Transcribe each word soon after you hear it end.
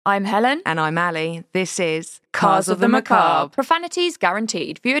I'm Helen. And I'm Ali. This is Cars of the Macabre. Profanities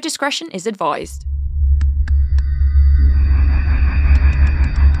guaranteed. Viewer discretion is advised.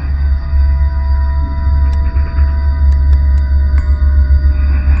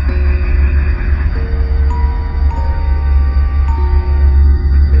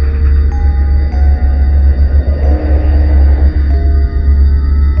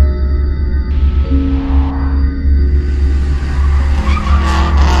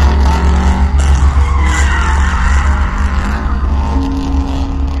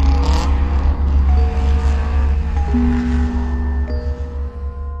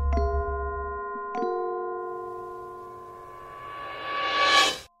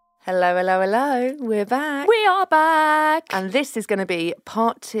 Hello. We're back. We are back. And this is going to be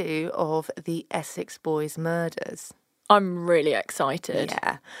part 2 of the Essex boys' murders. I'm really excited.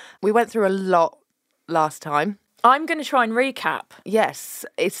 Yeah. We went through a lot last time. I'm going to try and recap. Yes.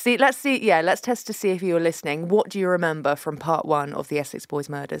 Let's test to see if you were listening. What do you remember from part 1 of the Essex boys'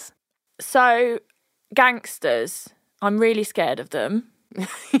 murders? So, gangsters. I'm really scared of them.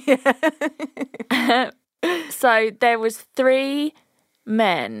 So, there was 3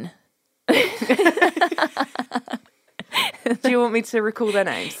 men. Do you want me to recall their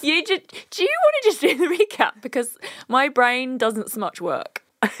names? Do you want to just do the recap? Because my brain doesn't so much work.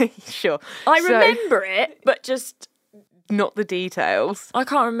 Sure. I remember it, but just... not the details. I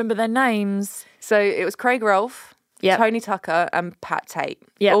can't remember their names. So it was Craig Rolfe, Yep. Tony Tucker and Pat Tate.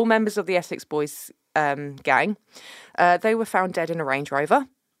 Yep. All members of the Essex boys gang. They were found dead in a Range Rover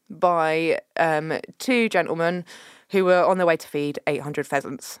by 2 gentlemen who were on their way to feed 800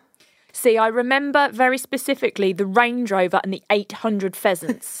 pheasants. See, I remember very specifically the Range Rover and the 800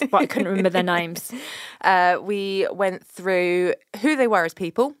 pheasants, but I couldn't remember their names. We went through who they were as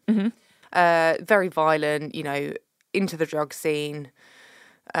people. Mm-hmm. Very violent, into the drug scene,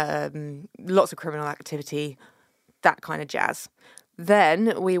 lots of criminal activity, that kind of jazz.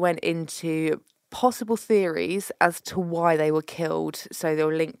 Then we went into possible theories as to why they were killed. So they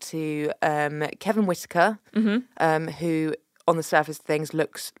were linked to Kevin Whitaker, who on the surface of things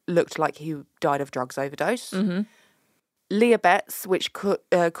looked like he died of drugs overdose. Mm-hmm. Leah Betts, which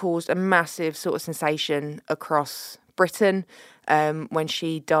caused a massive sort of sensation across Britain when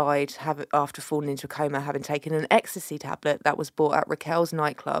she died after falling into a coma, having taken an ecstasy tablet that was bought at Raquel's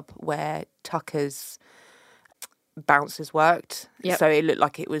nightclub where Tucker's bouncers worked. Yep. So it looked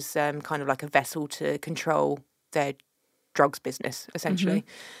like it was kind of like a vessel to control their drugs business, essentially.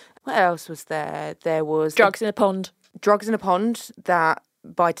 Mm-hmm. What else was there? There was... Drugs in a pond. Drugs in a pond that,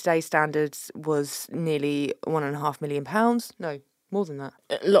 by today's standards, was nearly £1.5 million. No, more than that.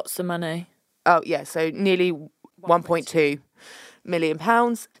 Lots of money. Oh, yeah, so nearly £1.2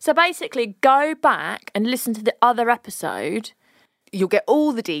 million. So basically, go back and listen to the other episode. You'll get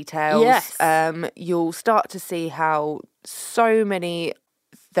all the details. Yes. You'll start to see how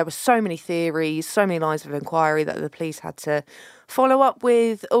there were so many theories, so many lines of inquiry that the police had to follow up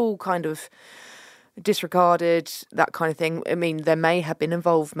with, all kind of disregarded, that kind of thing. I mean, there may have been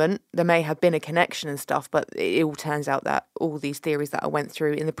involvement, there may have been a connection and stuff, but it all turns out that all these theories that I went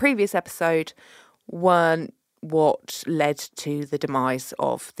through in the previous episode weren't what led to the demise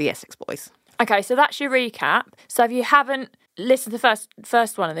of the Essex boys. Okay, so that's your recap. So if you haven't listened to the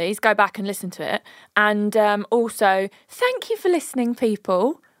first one of these, go back and listen to it. And also, thank you for listening,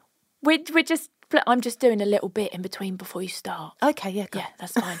 people. I'm just doing a little bit in between before you start. Okay, yeah, go. Yeah,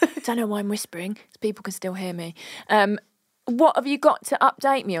 that's fine. Don't know why I'm whispering, because people can still hear me. What have you got to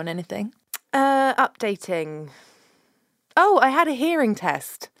update me on anything? Updating. Oh, I had a hearing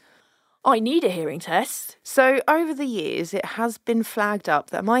test. I need a hearing test. So over the years, it has been flagged up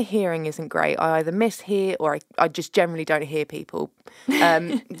that my hearing isn't great. I either mishear or I just generally don't hear people.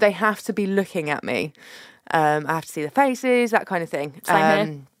 They have to be looking at me. I have to see their faces, that kind of thing. Same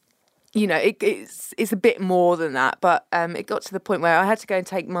here. It's a bit more than that, but it got to the point where I had to go and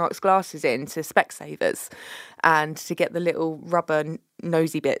take Mark's glasses in to Specsavers and to get the little rubber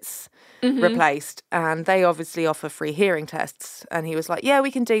nosy bits replaced, and they obviously offer free hearing tests, and he was like, yeah, we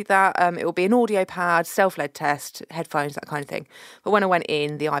can do that. It will be an audio pad, self-led test, headphones, that kind of thing. But when I went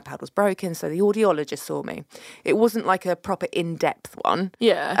in, the iPad was broken, so the audiologist saw me. It wasn't like a proper in-depth one,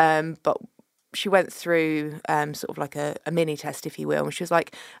 but she went through sort of like a mini test, if you will, and she was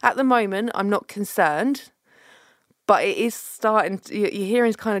like, at the moment I'm not concerned, but it is starting your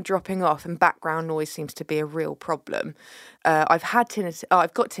hearing's kind of dropping off, and background noise seems to be a real problem. I've got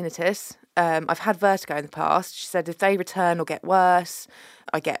tinnitus. I've had vertigo in the past. She said if they return or get worse,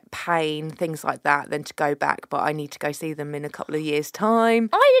 I get pain, things like that, then to go back, but I need to go see them in a couple of years' time.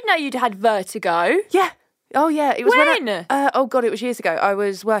 I didn't know you'd had vertigo. Oh, yeah. It was When? oh, God, it was years ago. I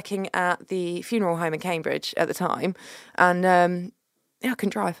was working at the funeral home in Cambridge at the time. And, I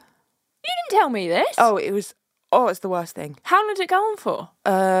couldn't drive. You didn't tell me this. It's the worst thing. How long did it go on for?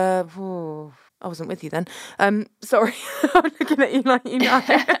 I wasn't with you then. Sorry. I'm looking at you like you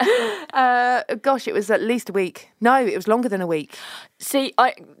know. Gosh, it was at least a week. No, it was longer than a week. See,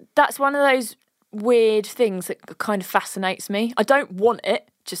 that's one of those weird things that kind of fascinates me. I don't want it,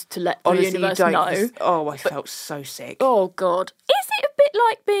 just to let the universe know. I felt so sick. Oh, God. Is it a bit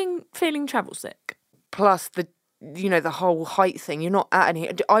like feeling travel sick? Plus the whole height thing. You're not at any.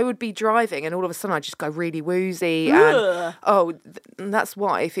 I would be driving and all of a sudden I just go really woozy. And that's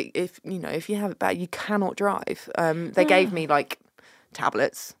why if you have it bad, you cannot drive. They gave me like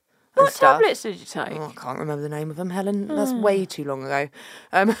tablets. What tablets did you take? I can't remember the name of them, Helen. That's way too long ago.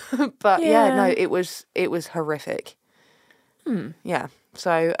 But no, it was horrific. Yeah.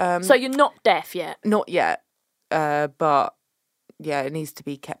 So so you're not deaf yet? Not yet. But yeah, it needs to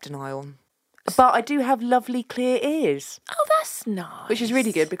be kept an eye on. But I do have lovely clear ears. Oh, that's nice. Which is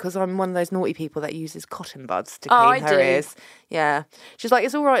really good because I'm one of those naughty people that uses cotton buds to clean her ears. Yeah. She's like,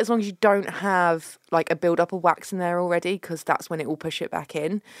 it's all right as long as you don't have like a build-up of wax in there already because that's when it will push it back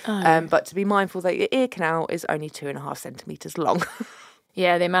in. But to be mindful that your ear canal is only 2.5 centimetres long.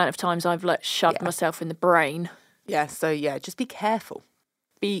 Yeah, the amount of times I've shoved myself in the brain. Yeah, so just be careful.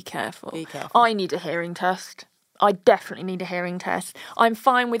 Be careful. Be careful. I need a hearing test. I definitely need a hearing test. I'm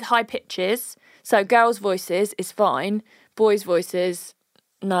fine with high pitches. So girls' voices is fine. Boys' voices,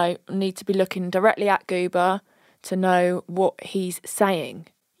 no. Need to be looking directly at Goober to know what he's saying.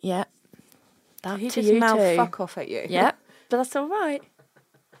 Yep. That He to just you mouth too. fuck off at you. Yep. But that's all right.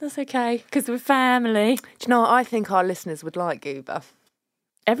 That's okay. Because we're family. Do you know what? I think our listeners would like Goober.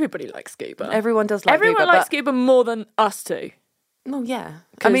 Everybody likes Goober. Everyone does like Everyone Goober. likes Goober more than us two. Oh, yeah.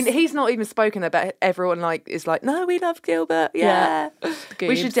 I mean, he's not even spoken about. Everyone is like, no, we love Gilbert. Yeah.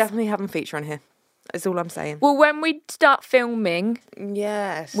 We should definitely have him feature on here. That's all I'm saying. Well, when we start filming,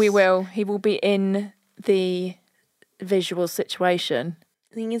 yes, we will. He will be in the visual situation.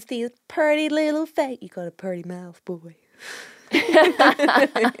 You can see his pretty little face. You got a pretty mouth, boy.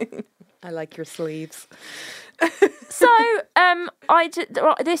 I like your sleeves. So,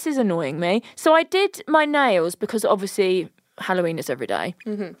 this is annoying me. So I did my nails because obviously Halloween is every day.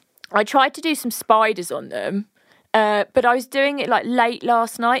 Mm-hmm. I tried to do some spiders on them, but I was doing it like late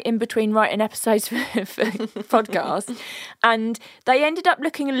last night in between writing episodes for podcasts, and they ended up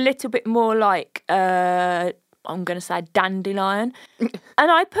looking a little bit more like I'm going to say dandelion. And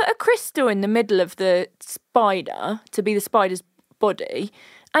I put a crystal in the middle of the spider to be the spider's body,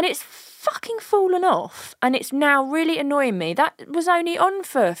 and it's fucking fallen off, and it's now really annoying me. That was only on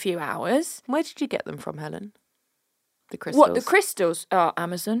for a few hours. Where did you get them from, Helen? The crystals? What, the crystals? Oh,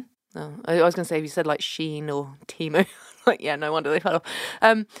 Amazon. Oh, I was going to say, if you said like Shein or Temu, like, yeah, no wonder they fell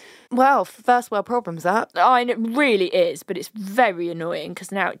off. Well, first world problems, that. It really is, but it's very annoying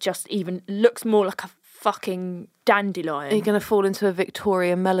because now it just even looks more like a fucking dandelion. Are you going to fall into a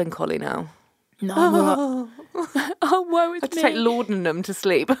Victorian melancholy now? No. Oh, woe is me. I had to take laudanum to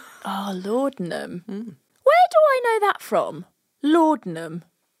sleep. Oh, laudanum. Where do I know that from? Laudanum.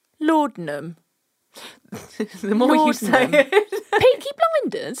 The more you say it. Peaky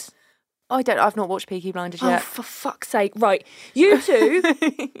Blinders? I've not watched Peaky Blinders yet. Oh, for fuck's sake. Right. You two,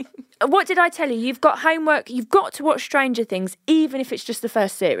 what did I tell you? You've got homework. You've got to watch Stranger Things, even if it's just the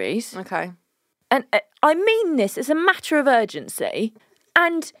first series. Okay. And I mean this as a matter of urgency.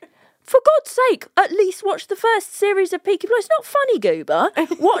 And for God's sake, at least watch the first series of Peaky Blinders. It's not funny, Goober.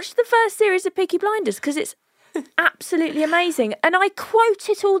 Watch the first series of Peaky Blinders because it's absolutely amazing. And I quote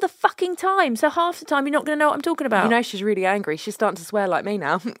it all the fucking time. So half the time you're not going to know what I'm talking about. You know she's really angry. She's starting to swear like me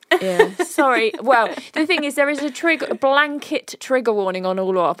now. Yeah, sorry. Well, the thing is there is a blanket trigger warning on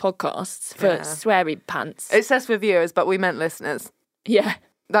all our podcasts for sweary pants. It says for viewers, but we meant listeners. Yeah.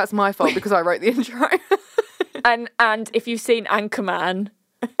 That's my fault because I wrote the intro. And if you've seen Anchorman,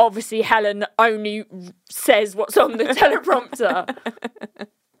 obviously Helen only says what's on the teleprompter.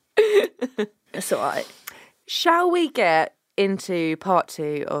 That's all right. Shall we get into part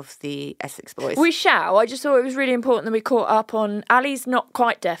 2 of the Essex Boys? We shall. I just thought it was really important that we caught up on... Ali's not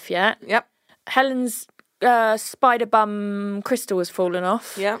quite deaf yet. Yep. Helen's spider bum crystal has fallen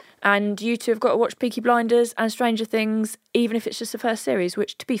off. Yep. And you two have got to watch Peaky Blinders and Stranger Things, even if it's just the first series,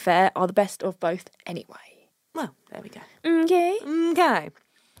 which, to be fair, are the best of both anyway. Well, there we go. Okay.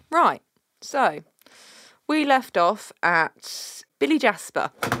 Right. So, we left off at Billy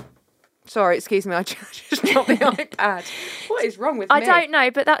Jasper. Sorry, excuse me, I just dropped the iPad. What is wrong with me? I don't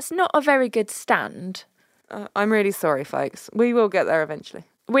know, but that's not a very good stand. I'm really sorry, folks. We will get there eventually.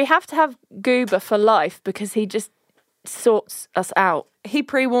 We have to have Goober for life because he just sorts us out. He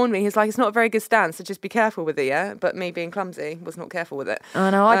pre-warned me. He's like, it's not a very good stand, so just be careful with it, yeah? But me being clumsy was not careful with it. I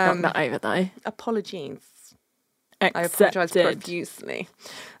know, I've knocked that over though. Apologies. Accepted. I apologise profusely.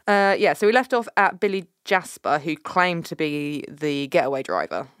 So we left off at Billy Jasper, who claimed to be the getaway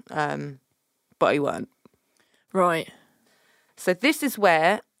driver, but he weren't. Right. So this is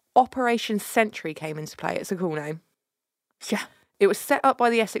where Operation Sentry came into play. It's a cool name. Yeah. It was set up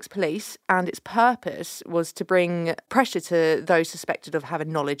by the Essex police, and its purpose was to bring pressure to those suspected of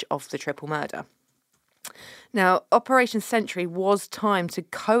having knowledge of the triple murder. Now, Operation Sentry was timed to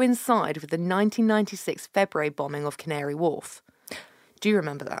coincide with the 1996 February bombing of Canary Wharf. Do you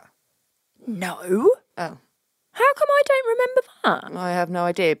remember that? No. Oh. How come I don't remember that? I have no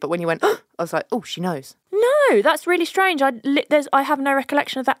idea, but when you went, I was like, oh, she knows. No, that's really strange. I have no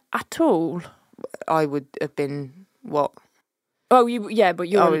recollection of that at all. I would have been, what? Oh, but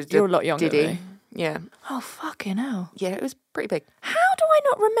you're a lot younger Diddy. than me. Yeah. Oh, fucking hell. Yeah, it was pretty big. How do I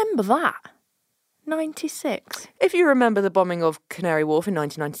not remember that? 96. If you remember the bombing of Canary Wharf in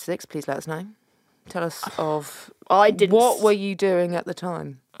 1996, please let us know. Tell us of... I didn't... What were you doing at the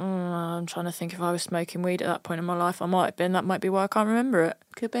time? I'm trying to think if I was smoking weed at that point in my life. I might have been. That might be why I can't remember it.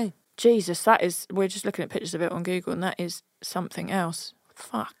 Could be. Jesus, that is... We're just looking at pictures of it on Google and that is something else.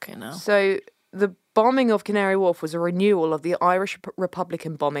 Fucking hell. So... The bombing of Canary Wharf was a renewal of the Irish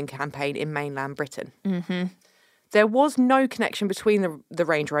Republican bombing campaign in mainland Britain. Mm-hmm. There was no connection between the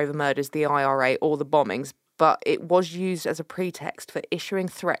Range Rover murders, the IRA, or the bombings, but it was used as a pretext for issuing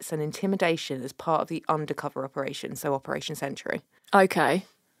threats and intimidation as part of the undercover operation, so Operation Sentry. Okay.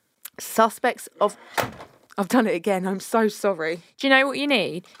 Suspects of... I've done it again, I'm so sorry. Do you know what you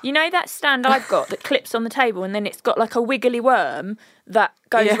need? You know that stand I've got that clips on the table and then it's got like a wiggly worm that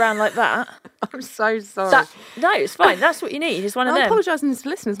goes around like that? I'm so sorry. No, it's fine. That's what you need. It's one of them. I'm apologising to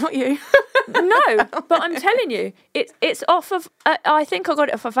listeners, not you. No, but I'm telling you, it's off of... I think I got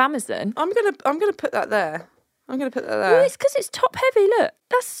it off of Amazon. I'm gonna put that there. Well, it's because it's top heavy. Look,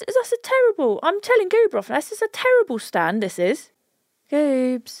 that's a terrible... I'm telling Goober off. This is a terrible stand, this is.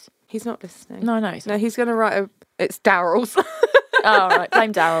 Goobs. He's not listening. No, he's going to write it's Daryl's. Oh, all right.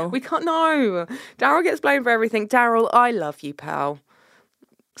 Blame Daryl. We can't know. Daryl gets blamed for everything. Daryl, I love you, pal.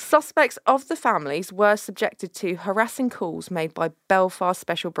 Suspects of the families were subjected to harassing calls made by Belfast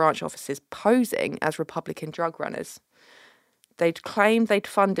Special Branch officers posing as Republican drug runners. They'd claimed they'd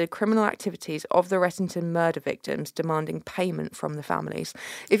funded criminal activities of the Rettington murder victims, demanding payment from the families.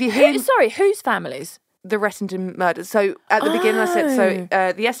 If you hear... whose families? The Rettington murders. So at the beginning I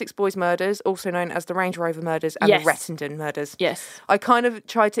said, the Essex Boys murders, also known as the Range Rover murders, and the Rettington murders. Yes. I kind of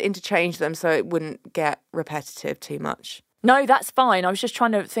tried to interchange them so it wouldn't get repetitive too much. No, that's fine. I was just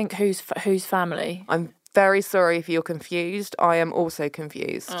trying to think whose family. I'm very sorry if you're confused. I am also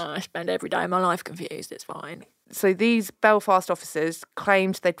confused. Oh, I spend every day of my life confused. It's fine. So these Belfast officers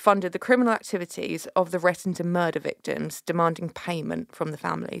claimed they'd funded the criminal activities of the Rettington murder victims, demanding payment from the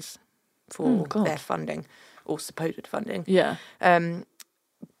families for their funding, or supposed funding. Yeah.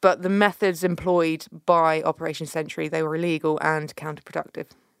 But the methods employed by Operation Sentry, they were illegal and counterproductive.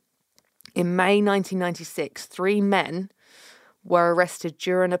 In May 1996, 3 men were arrested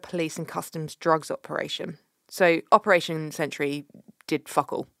during a police and customs drugs operation. So Operation Sentry did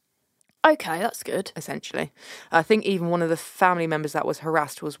fuck all. Okay, that's good. Essentially. I think even one of the family members that was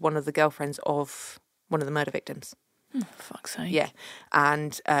harassed was one of the girlfriends of one of the murder victims. Oh, for fuck's sake. Yeah.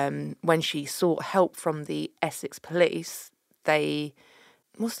 And when she sought help from the Essex police, they...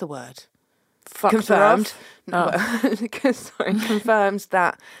 What's the word? Confirmed. Confirmed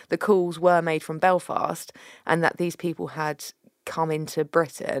that the calls were made from Belfast and that these people had come into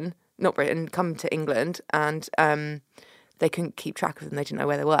come to England, and they couldn't keep track of them. They didn't know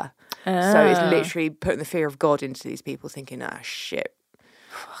where they were. So it's literally putting the fear of God into these people, thinking, shit.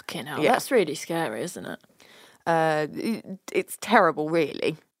 Fucking hell. Yeah. That's really scary, isn't it? It's terrible,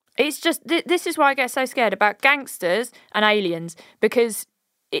 really. It's just, this is why I get so scared about gangsters and aliens, because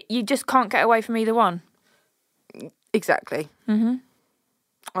you just can't get away from either one. Exactly. Mm-hmm.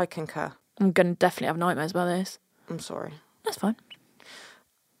 I concur. I'm going to definitely have nightmares about this. I'm sorry. That's fine.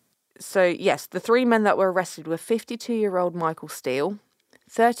 So, yes, the 3 men that were arrested were 52-year-old Michael Steele,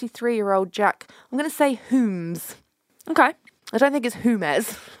 33-year-old Jack, I'm going to say Holmes. Okay. I don't think it's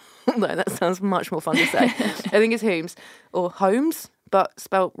Humes. No, that sounds much more fun to say. I think it's Holmes. Or Holmes, but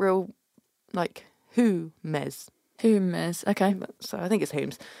spelt real, like, Humes. Humes, okay. So I think it's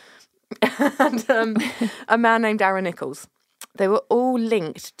Holmes. And a man named Aaron Nichols. They were all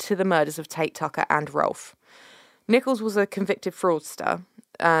linked to the murders of Tate Tucker and Rolfe. Nichols was a convicted fraudster,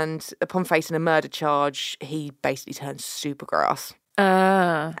 and upon facing a murder charge, he basically turned super grass.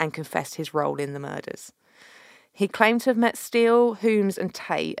 and confessed his role in the murders. He claimed to have met Steele, Holmes and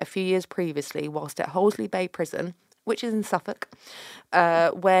Tate a few years previously whilst at Hollesley Bay Prison, which is in Suffolk,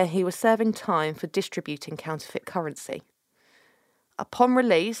 where he was serving time for distributing counterfeit currency. Upon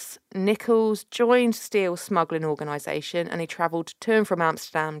release, Nichols joined Steele's smuggling organisation and he travelled to and from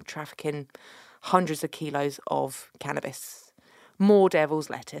Amsterdam trafficking hundreds of kilos of cannabis. More devil's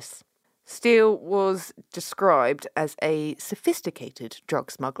lettuce. Steele was described as a sophisticated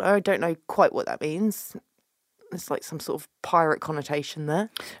drug smuggler. I don't know quite what that means. There's like some sort of pirate connotation there.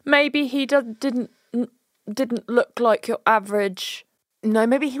 Maybe he didn't look like your average... No,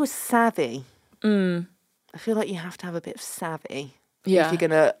 maybe he was savvy. I feel like you have to have a bit of savvy if you're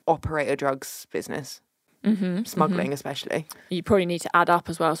going to operate a drugs business. Smuggling especially. You probably need to add up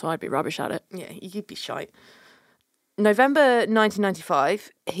as well, so I'd be rubbish at it. Yeah, you'd be shite. November 1995,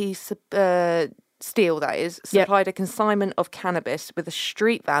 Steele, that is, supplied a consignment of cannabis with a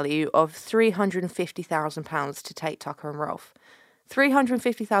street value of £350,000 to Tate, Tucker and Rolfe.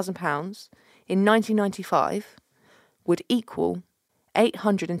 £350,000 in 1995 would equal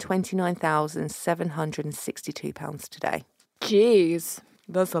 £829,762 today. Jeez.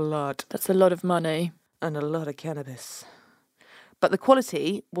 That's a lot. That's a lot of money. And a lot of cannabis. But the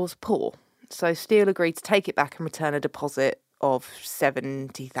quality was poor, so Steele agreed to take it back and return a deposit of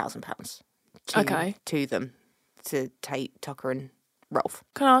 £70,000 to them, to Tate, Tucker and Rolfe.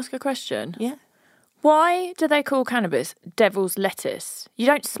 Can I ask a question? Yeah. Why do they call cannabis devil's lettuce? You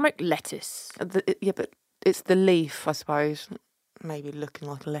don't smoke lettuce. Yeah, but it's the leaf, I suppose. Maybe looking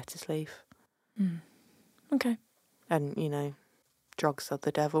like a lettuce leaf. Okay. And, drugs are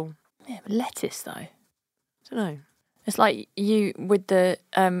the devil. Yeah, but lettuce, though. I don't know. It's like you with the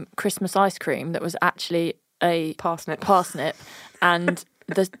Christmas ice cream that was actually a parsnip and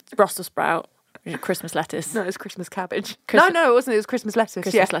the Brussels sprout, Christmas lettuce. No, it was Christmas cabbage. No, it wasn't. It was Christmas lettuce.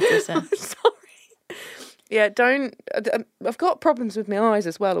 Christmas lettuce, yeah. Sorry. Yeah, I've got problems with my eyes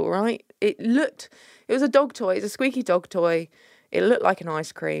as well, all right? It was a dog toy. It's a squeaky dog toy. It looked like an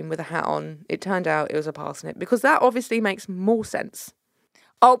ice cream with a hat on. It turned out it was a parsnip because that obviously makes more sense.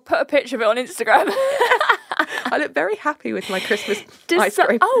 I'll put a picture of it on Instagram. I look very happy with my Christmas ice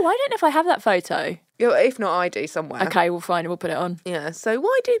cream. I don't know if I have that photo. Yeah, if not, I do somewhere. Okay, we'll find it. We'll put it on. Yeah, so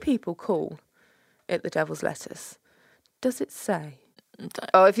why do people call it the devil's lettuce? Does it say?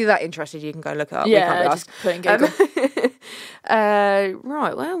 Oh, if you're that interested, you can go look it up. Yeah, just put in Google.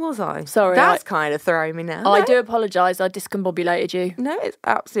 Right, where was I? Sorry. That's kind of throwing me now. I do apologise. I discombobulated you. No, it's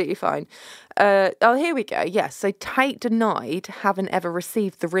absolutely fine. Here we go. Yes, so Tate denied having ever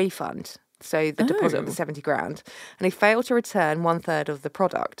received the refund, so the deposit of the 70 grand, and he failed to return 1/3 of the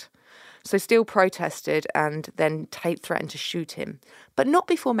product. So Steele protested and then Tate threatened to shoot him, but not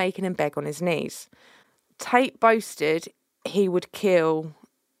before making him beg on his knees. Tate boasted he would kill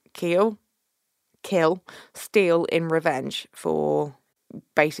Steele in revenge for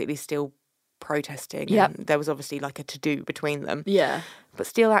basically Steele protesting. Yep. And there was obviously like a to-do between them. Yeah. But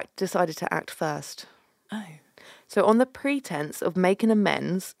Steele decided to act first. Oh. So on the pretense of making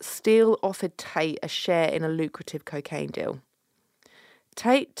amends, Steele offered Tate a share in a lucrative cocaine deal.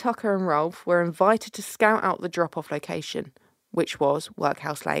 Tate, Tucker and Rolfe were invited to scout out the drop-off location, which was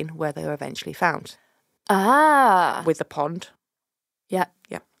Workhouse Lane, where they were eventually found. Ah. With the pond. Yeah.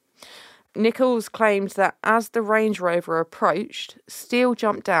 Yeah. Nichols claimed that as the Range Rover approached, Steele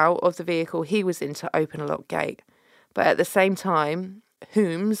jumped out of the vehicle he was in to open a locked gate. But at the same time,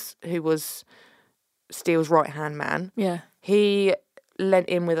 Holmes, who was Steele's right-hand man, he leant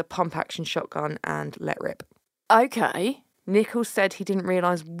in with a pump-action shotgun and let rip. Okay. Nichols said he didn't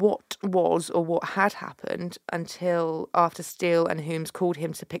realise what was or what had happened until after Steele and Holmes called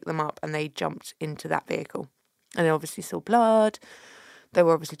him to pick them up and they jumped into that vehicle. And they obviously saw blood. They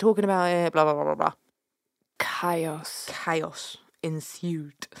were obviously talking about it, blah, blah, blah, blah, blah. Chaos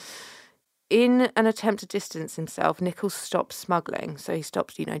ensued. In an attempt to distance himself, Nichols stopped smuggling. So he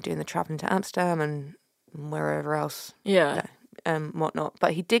stopped, doing the travelling to Amsterdam and wherever else. Yeah. Whatnot.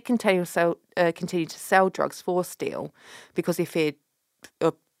 But he did continue to sell drugs for Steele because he feared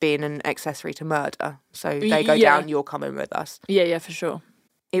being an accessory to murder. So they go down, you're coming with us. Yeah, for sure.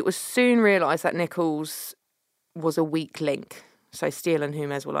 It was soon realised that Nichols was a weak link. So Steele and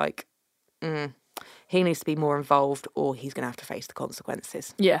Holmes were like, he needs to be more involved or he's going to have to face the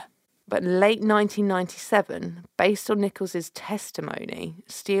consequences. Yeah. But in late 1997, based on Nichols' testimony,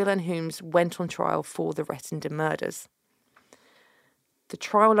 Steele and Holmes went on trial for the Rettenden murders. The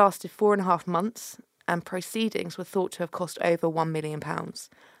trial lasted 4.5 months and proceedings were thought to have cost over £1 million.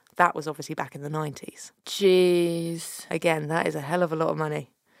 That was obviously back in the 90s. Jeez. Again, that is a hell of a lot of money.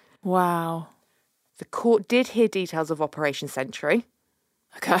 Wow. The court did hear details of Operation Century,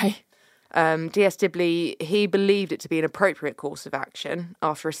 Okay. DS Dibley, he believed it to be an appropriate course of action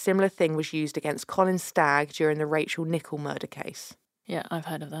after a similar thing was used against Colin Stagg during the Rachel Nicholl murder case. Yeah, I've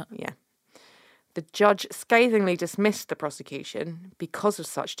heard of that. Yeah. The judge scathingly dismissed the prosecution because of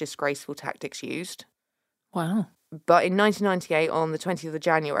such disgraceful tactics used. Wow. But in 1998, on the 20th of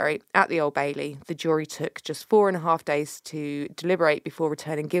January, at the Old Bailey, the jury took just 4.5 days to deliberate before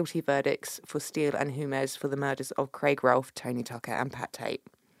returning guilty verdicts for Steele and Humes for the murders of Craig Rolfe, Tony Tucker and Pat Tate.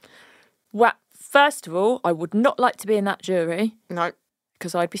 Well, first of all, I would not like to be in that jury. No.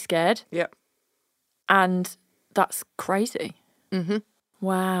 Because I'd be scared. Yep. And that's crazy. Mm-hmm.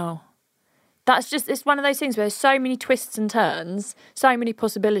 Wow. That's just, it's one of those things where there's so many twists and turns, so many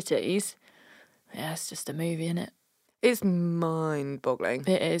possibilities. Yeah, it's just a movie, isn't it? It's mind-boggling.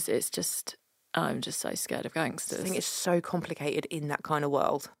 It is. It's just, I'm just so scared of gangsters. I think it's so complicated in that kind of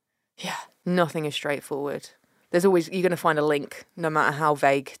world. Yeah. Nothing is straightforward. There's always, you're going to find a link, no matter how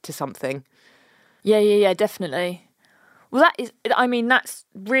vague, to something. Yeah, definitely. Well, that's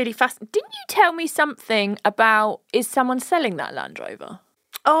really fascinating. Didn't you tell me something about, is someone selling that Land Rover?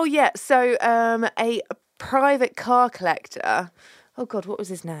 Oh, yeah. So a private car collector, oh, God, what was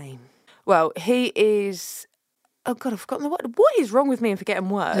his name? Well, he is, oh, God, I've forgotten the word. What is wrong with me and forgetting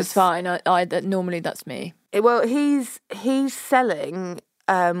words? It's fine. Normally that's me. Well, he's selling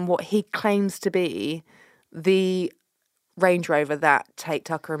what he claims to be the Range Rover that Tate,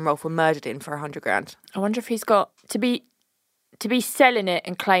 Tucker and Rolfe were murdered in for $100,000. I wonder if he's got, to be selling it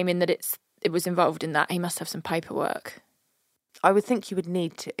and claiming that it was involved in that, he must have some paperwork. I would think you would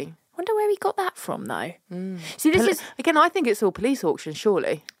need to. Wonder where he got that from, though. See, this is... Again, I think it's all police auctions,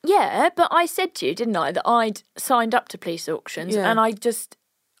 surely. Yeah, but I said to you, didn't I, that I'd signed up to police auctions, and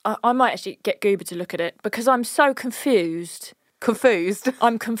I might actually get Goober to look at it, because I'm so confused. Confused?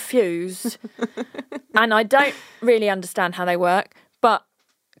 I'm confused. And I don't really understand how they work, but...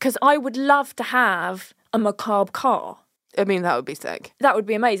 Because I would love to have a macabre car. I mean, that would be sick. That would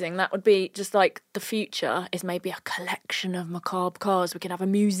be amazing. That would be just like the future is maybe a collection of macabre cars. We could have a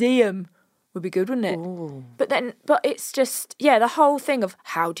museum. Would be good, wouldn't it? Ooh. But it's just, yeah, the whole thing of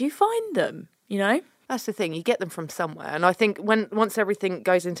how do you find them, you know? That's the thing. You get them from somewhere. And I think once everything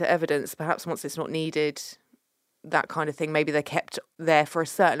goes into evidence, perhaps once it's not needed, that kind of thing, maybe they're kept there for a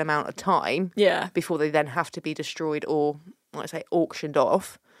certain amount of time. Yeah. Before they then have to be destroyed or, like I say, auctioned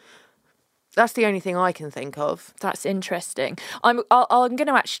off. That's the only thing I can think of. That's interesting. I'm going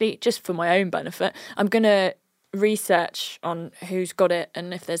to actually, just for my own benefit, I'm going to research on who's got it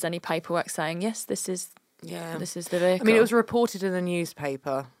and if there's any paperwork saying, yes, this is the vehicle. I mean, it was reported in the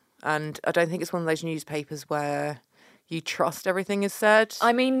newspaper, and I don't think it's one of those newspapers where you trust everything is said.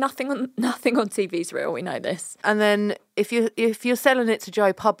 I mean, nothing on TV is real. We know this. And then if you're selling it to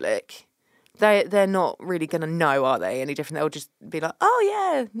Joe Public, they're not really going to know, are they? Any different? They'll just be like,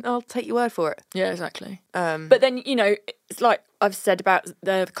 oh yeah, I'll take your word for it. Yeah, exactly. But then, you know, it's like I've said about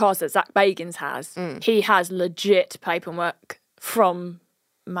the cars that Zach Bagans has. He has legit paperwork from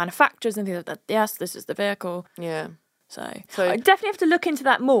manufacturers and things like that. Yes, this is the vehicle. Yeah. So I definitely have to look into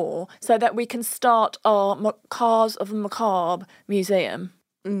that more so that we can start our Cars of the Macabre museum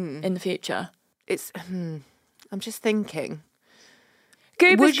in the future. I'm just thinking.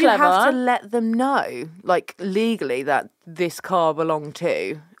 Would you have to let them know, like, legally that this car belonged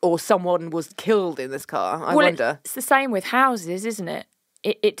to, or someone was killed in this car? I wonder. It's the same with houses, isn't it?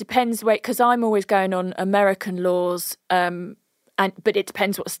 It depends, because I'm always going on American laws, but it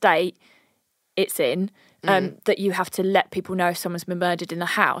depends what state it's in, that you have to let people know if someone's been murdered in a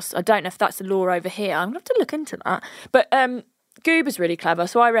house. I don't know if that's the law over here. I'm going to have to look into that. But Goober's really clever,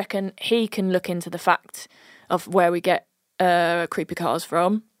 so I reckon he can look into the fact of where we get creepy cars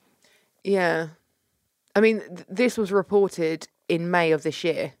from. Yeah. I mean, this was reported in May of this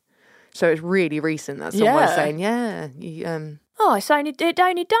year, so it's really recent that someone's saying, Oh, it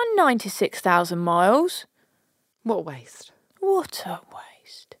only done 96,000 miles. What a waste. What a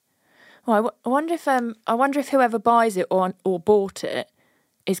waste. Well, I wonder if whoever buys it or bought it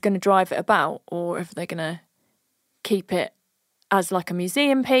is going to drive it about, or if they're going to keep it as like a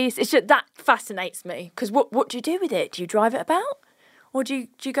museum piece. It's just, that fascinates me, because what do you do with it? Do you drive it about? Or do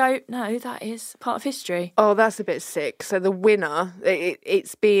you go, no, that is part of history? Oh, that's a bit sick. So the winner,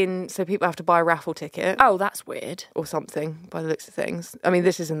 so people have to buy a raffle ticket. Oh, that's weird. Or something, by the looks of things. I mean,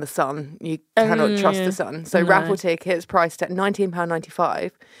 this is in the Sun. You cannot trust the Sun. So raffle tickets priced at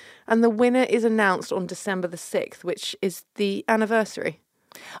 £19.95. And the winner is announced on December the 6th, which is the anniversary.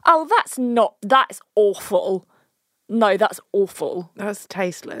 Oh, that's awful. No, that's awful. That's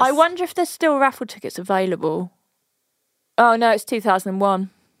tasteless. I wonder if there's still raffle tickets available. Oh, no, it's 2001.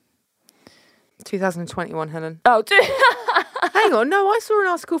 2021, Helen. Oh, Hang on, no, I saw an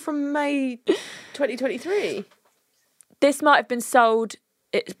article from May 2023. This might have been sold.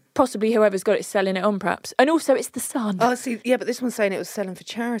 It's possibly whoever's got it selling it on, perhaps. And also, it's The Sun. Oh, see, yeah, but this one's saying it was selling for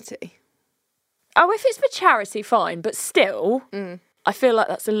charity. Oh, if it's for charity, fine. But still, I feel like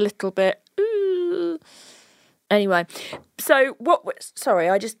that's a little bit... Anyway, so what... Sorry,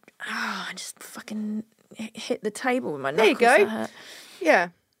 I just fucking hit the table with my knuckles. There you go. Yeah.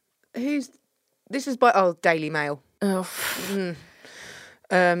 This is by... Daily Mail. Oh.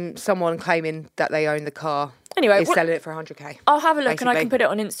 Someone claiming that they own the car. Anyway, is selling it for 100k. I'll have a look basically. and I can put it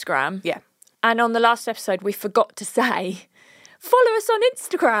on Instagram. Yeah. And on the last episode, we forgot to say, follow us on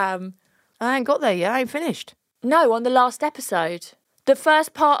Instagram. I ain't got there yet. I ain't finished. No, on the last episode. The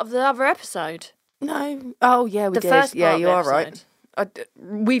first part of the other episode. No. Oh, yeah, we did. First yeah, part you of the are right. episode.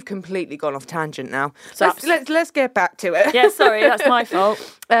 We've completely gone off tangent now. So Let's get back to it. Yeah, sorry, that's my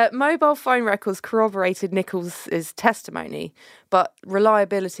fault. Mobile phone records corroborated Nichols' testimony, but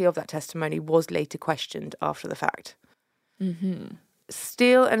reliability of that testimony was later questioned after the fact. Mm-hmm.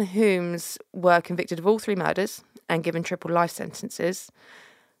 Steele and Holmes were convicted of all 3 murders and given triple life sentences.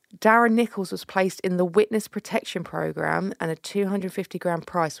 Darren Nichols was placed in the witness protection program and a £250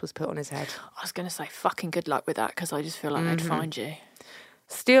 price was put on his head. I was going to say fucking good luck with that because I just feel like they'd find you.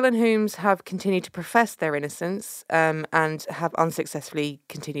 Steele and Holmes have continued to profess their innocence and have unsuccessfully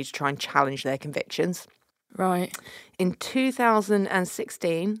continued to try and challenge their convictions. Right. In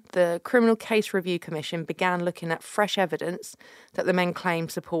 2016, the Criminal Case Review Commission began looking at fresh evidence that the men claim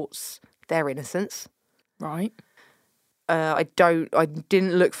supports their innocence. Right. I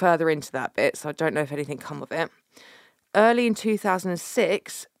didn't look further into that bit, so I don't know if anything come of it. Early in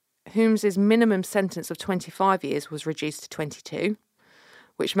 2006, Holmes's minimum sentence of 25 years was reduced to 22,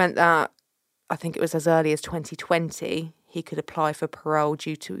 which meant that I think it was as early as 2020 he could apply for parole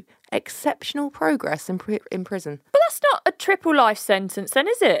due to exceptional progress in prison. But that's not a triple life sentence then,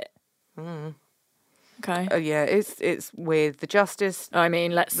 is it? Okay. Yeah, it's weird. The justice... I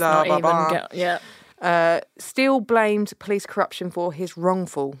mean, let's blah, not blah, even blah. get... Yeah. Steele blamed police corruption for his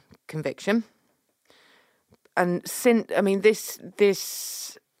wrongful conviction. And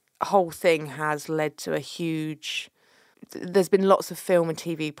this whole thing has led to a huge... There's been lots of film and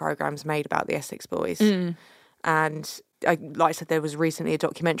TV programmes made about the Essex boys. And like I said, there was recently a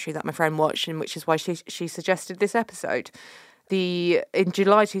documentary that my friend watched, and which is why she suggested this episode. In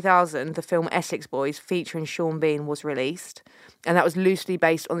July 2000, the film Essex Boys featuring Sean Bean was released, and that was loosely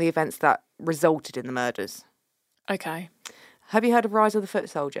based on the events that resulted in the murders. Okay. Have you heard of Rise of the Foot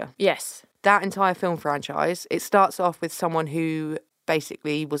Soldier? Yes. That entire film franchise, it starts off with someone who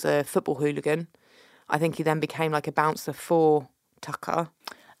basically was a football hooligan. I think he then became like a bouncer for Tucker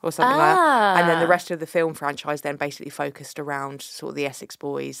or something like that. And then the rest of the film franchise then basically focused around sort of the Essex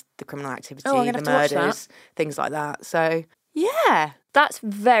Boys, the criminal activity, the murders, things like that. So... yeah. That's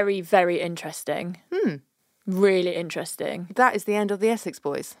very, very interesting. Really interesting. That is the end of the Essex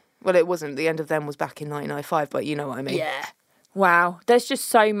Boys. Well, it wasn't. The end of them was back in 1995, but you know what I mean. Yeah. Wow. There's just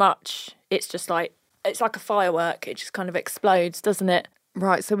so much. It's just like, it's like a firework. It just kind of explodes, doesn't it?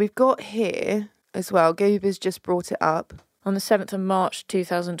 Right, so we've got here as well, Goober's just brought it up. On the 7th of March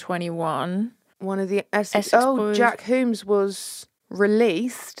 2021. One of the Essex Boys. Jack Holmes was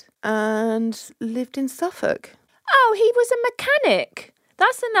released and lived in Suffolk. Oh, he was a mechanic.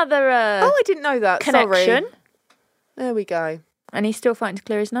 That's another I didn't know that. connection. Sorry. There we go. And he's still fighting to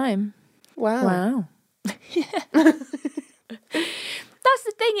clear his name. Wow. That's the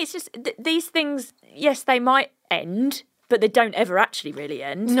thing. It's just these things, yes, they might end, but they don't ever actually really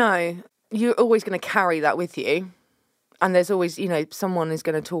end. No, you're always going to carry that with you. And there's always, someone is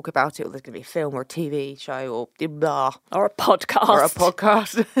going to talk about it, or there's going to be a film or a TV show or blah. Or a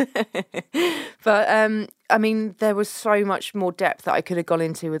podcast. But, I mean, there was so much more depth that I could have gone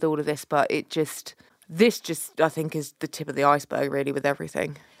into with all of this, but this I think, is the tip of the iceberg, really, with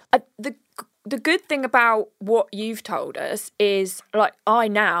everything. The good thing about what you've told us is, like,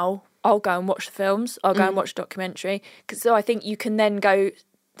 I'll go and watch the films. I'll go and watch the documentary. So I think you can then go...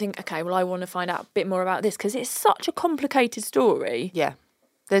 think, okay, well, I want to find out a bit more about this because it's such a complicated story. Yeah.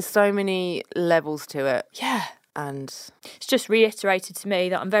 There's so many levels to it. Yeah. And it's just reiterated to me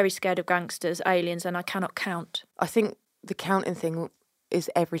that I'm very scared of gangsters, aliens, and I cannot count. I think the counting thing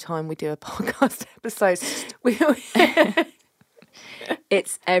is every time we do a podcast episode.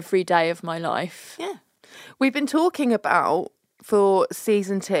 It's every day of my life. Yeah. We've been talking about, for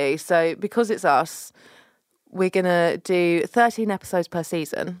season 2, so because it's us... we're going to do 13 episodes per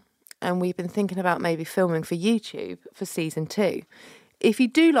season, and we've been thinking about maybe filming for YouTube for season 2. If you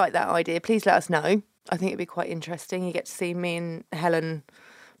do like that idea, please let us know. I think it'd be quite interesting. You get to see me and Helen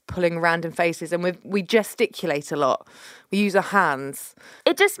pulling random faces, and we gesticulate a lot. We use our hands.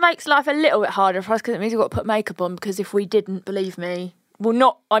 It just makes life a little bit harder for us because it means we've got to put makeup on, because if we didn't, believe me,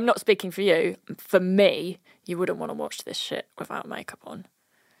 I'm not speaking for you, for me, you wouldn't want to watch this shit without makeup on.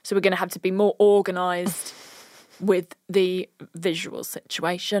 So we're going to have to be more organised with the visual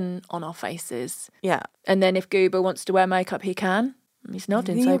situation on our faces. Yeah. And then if Goober wants to wear makeup, he can. He's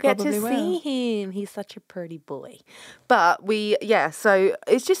nodding, so you get probably to will. see him. He's such a pretty boy. But so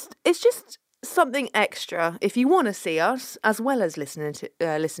it's just something extra. If you want to see us as well as listen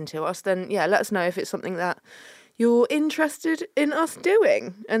to us, then let us know if it's something that you're interested in us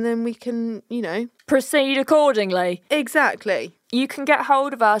doing, and then we can, proceed accordingly. Exactly. You can get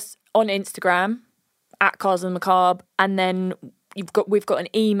hold of us on Instagram at Cars of the Macabre, and then we've got an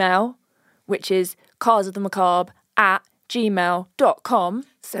email, which is carsofthemacabre@gmail.com.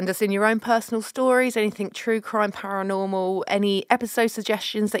 Send us in your own personal stories, anything true crime, paranormal, any episode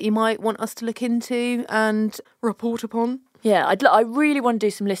suggestions that you might want us to look into and report upon. Yeah, I really want to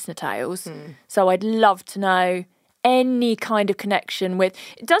do some listener tales, so I'd love to know any kind of connection with...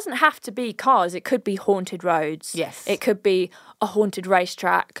 It doesn't have to be cars, it could be haunted roads. Yes. It could be a haunted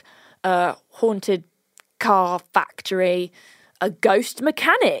racetrack, a haunted car factory, a ghost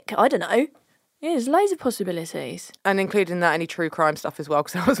mechanic, I don't know. Yeah, there's loads of possibilities. And including that, any true crime stuff as well,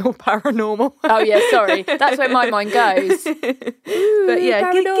 because that was all paranormal. Oh yeah, sorry. That's where my mind goes. But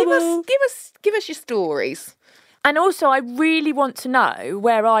yeah, give us your stories. And also, I really want to know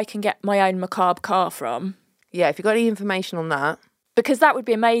where I can get my own macabre car from. Yeah, if you've got any information on that. Because that would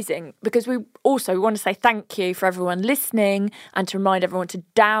be amazing. Because we want to say thank you for everyone listening, and to remind everyone to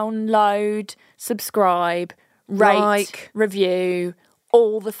download, subscribe, rate, review,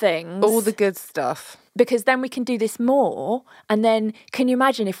 all the things. All the good stuff. Because then we can do this more. And then can you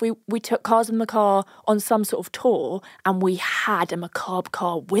imagine if we took Cars of the Macabre on some sort of tour and we had a macabre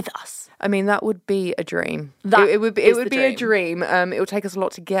car with us? I mean, that would be a dream. It would be a dream. It would take us a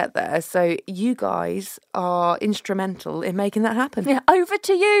lot to get there. So you guys are instrumental in making that happen. Yeah, over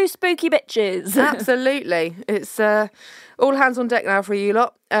to you, spooky bitches. Absolutely. It's all hands on deck now for you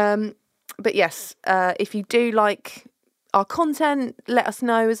lot. But yes, if you do like our content, let us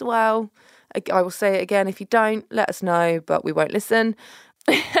know as well. I will say it again, if you don't, let us know, but we won't listen.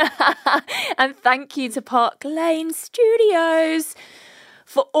 And thank you to Park Lane Studios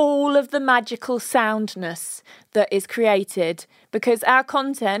for all of the magical soundness that is created, because our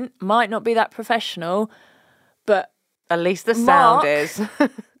content might not be that professional, but at least the sound is.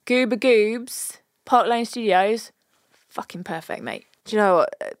 Goober Goobs, Park Lane Studios, fucking perfect, mate. Do you know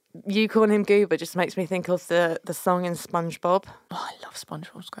what? You calling him Goober just makes me think of the song in SpongeBob. Oh, I love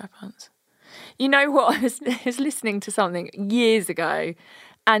SpongeBob SquarePants. You know what? I was listening to something years ago,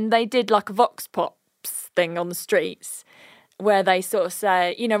 and they did like a Vox Pops thing on the streets where they sort of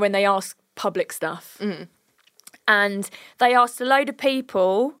say, when they ask public stuff, and they asked a load of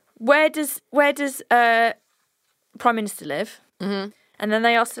people, where does Prime Minister live? Mm-hmm. And then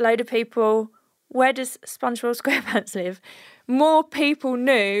they asked a load of people, where does SpongeBob SquarePants live? More people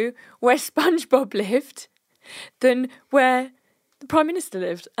knew where SpongeBob lived than where the Prime Minister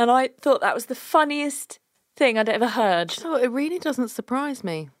lived. And I thought that was the funniest thing I'd ever heard. So it really doesn't surprise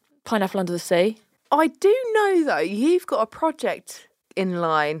me. Pineapple Under the Sea. I do know, though, you've got a project in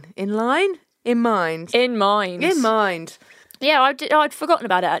mind. Yeah, I'd forgotten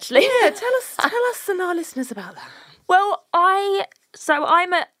about it, actually. Yeah, tell us and our listeners about that. Well, I'm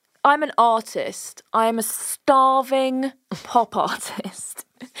an artist. I am a starving pop artist,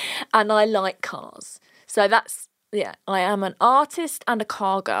 and I like cars. So I am an artist and a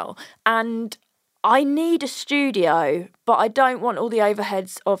car girl, and I need a studio, but I don't want all the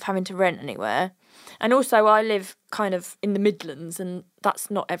overheads of having to rent anywhere. And also, I live kind of in the Midlands, and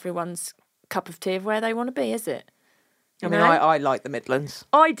that's not everyone's cup of tea of where they want to be, is it? I like the Midlands.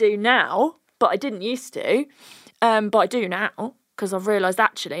 I do now, but I didn't used to. But I do now, because I've realised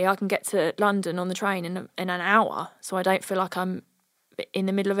actually I can get to London on the train in an hour, so I don't feel like I'm in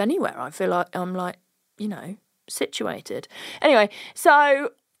the middle of anywhere. I feel like I'm situated. Anyway,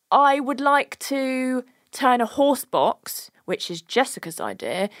 so I would like to turn a horse box, which is Jessica's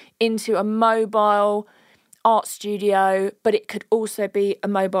idea, into a mobile art studio, but it could also be a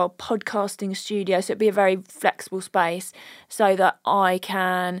mobile podcasting studio, so it'd be a very flexible space so that I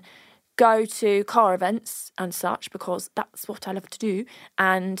can go to car events and such, because that's what I love to do,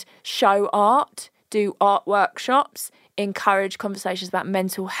 and show art, do art workshops, encourage conversations about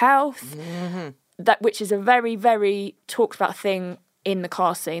mental health, which is a very, very talked about thing in the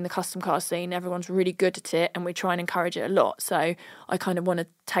car scene, the custom car scene. Everyone's really good at it and we try and encourage it a lot. So I kind of want to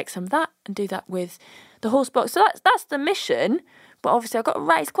take some of that and do that with the horse box. So that's the mission. But obviously I've got to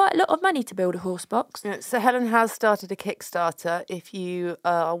raise quite a lot of money to build a horse box. Yeah, so Helen has started a Kickstarter if you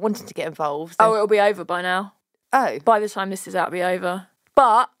are wanting to get involved. Oh, it'll be over by now. Oh. By the time this is out, it'll be over.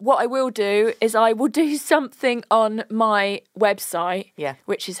 But what I will do is I will do something on my website,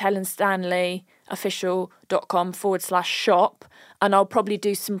 which is helenstanleyofficial.com/shop. And I'll probably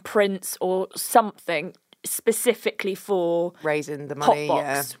do some prints or something specifically for raising the money,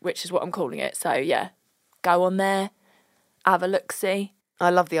 Hotbox, which is what I'm calling it. So, yeah, go on there, have a look-see. I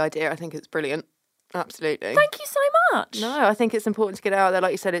love the idea. I think it's brilliant. Absolutely. Thank you so much. No, I think it's important to get it out there.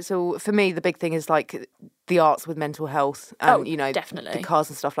 Like you said, it's all, for me, the big thing is like the arts with mental health and, definitely. The cars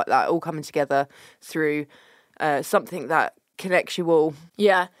and stuff like that, all coming together through something that connects you all.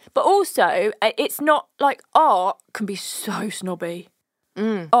 Yeah. But also, it's not like art can be so snobby.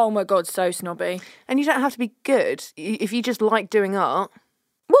 Oh my God, so snobby. And you don't have to be good. If you just like doing art.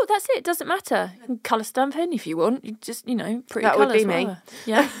 Well, that's it. It doesn't matter. You can colour stamp in if you want. You just, pretty colours. That would be me. Whatever.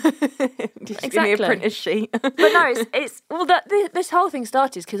 Yeah. Just give me a printer's sheet. But no, it's well, this whole thing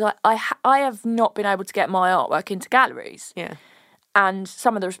started because I have not been able to get my artwork into galleries. Yeah. And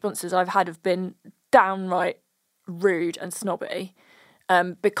some of the responses I've had have been downright rude and snobby.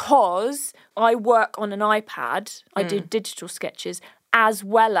 Because I work on an iPad. I do digital sketches as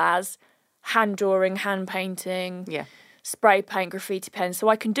well as hand drawing, hand painting. Yeah. Spray paint, graffiti pen, so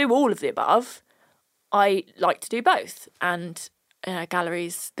I can do all of the above. I like to do both, and the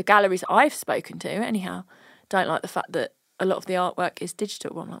galleries I've spoken to, anyhow, don't like the fact that a lot of the artwork is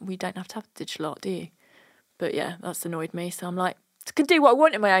digital. Well, I'm like, we don't have to have digital art, do you? But yeah, that's annoyed me. So I'm like, I can do what I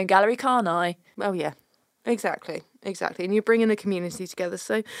want in my own gallery, can't I? Well, yeah, exactly. And you're bringing the community together.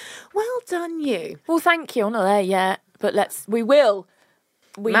 So, well done, you. Well, thank you. I'm not there yet, but we will.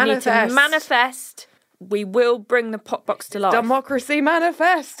 We need to manifest. We will bring the pot box to life. Democracy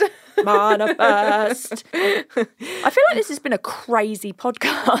manifest. Manifest. I feel like this has been a crazy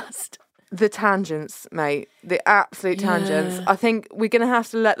podcast. The tangents, mate. The absolute tangents. I think we're going to have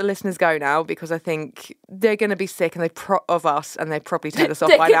to let the listeners go now because I think they're going to be sick and of us and they've probably turned us off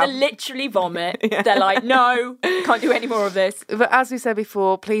by now. They're going to literally vomit. Yeah. They're like, no, can't do any more of this. But as we said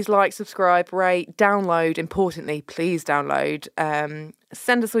before, please like, subscribe, rate, download. Importantly, please download.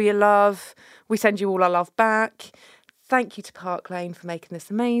 Send us all your love. We send you all our love back. Thank you to Park Lane for making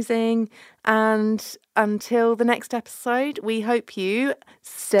this amazing. And until the next episode, we hope you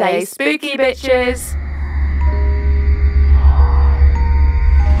stay spooky, bitches.